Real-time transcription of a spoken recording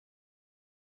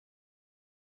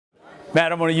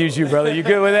Matt, I'm going to use you, brother. You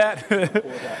good with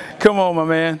that? Come on, my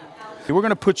man. We're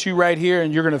going to put you right here,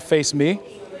 and you're going to face me,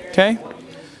 okay?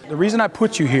 The reason I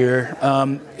put you here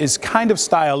is kind of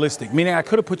stylistic, meaning I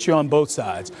could have put you on both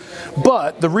sides.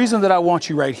 But the reason that I want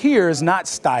you right here is not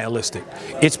stylistic.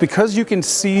 It's because you can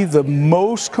see the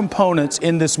most components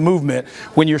in this movement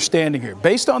when you're standing here.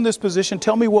 Based on this position,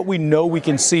 tell me what we know we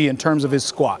can see in terms of his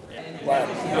squat.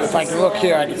 Well, if I can look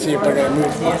here, I can see if they're going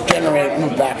to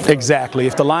move back. Exactly.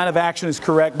 If the line of action is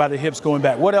correct by the hips going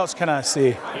back. What else can I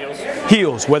see?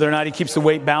 Heels, whether or not he keeps the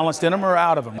weight balanced in them or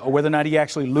out of them, or whether or not he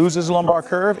actually loses lumbar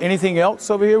curve. Anything else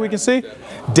over here we can see?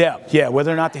 Depth, yeah,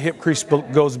 whether or not the hip crease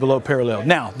goes below parallel.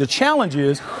 Now, the challenge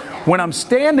is, when I'm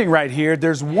standing right here,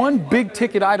 there's one big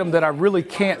ticket item that I really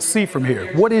can't see from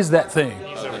here. What is that thing?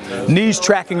 Knees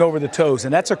tracking over the toes,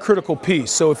 and that's a critical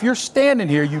piece. So if you're standing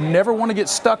here, you never want to get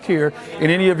stuck here in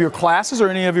any of your classes or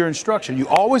any of your instruction. You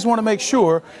always want to make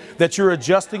sure that you're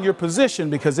adjusting your position,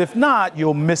 because if not,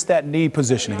 you'll miss that knee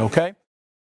positioning, okay?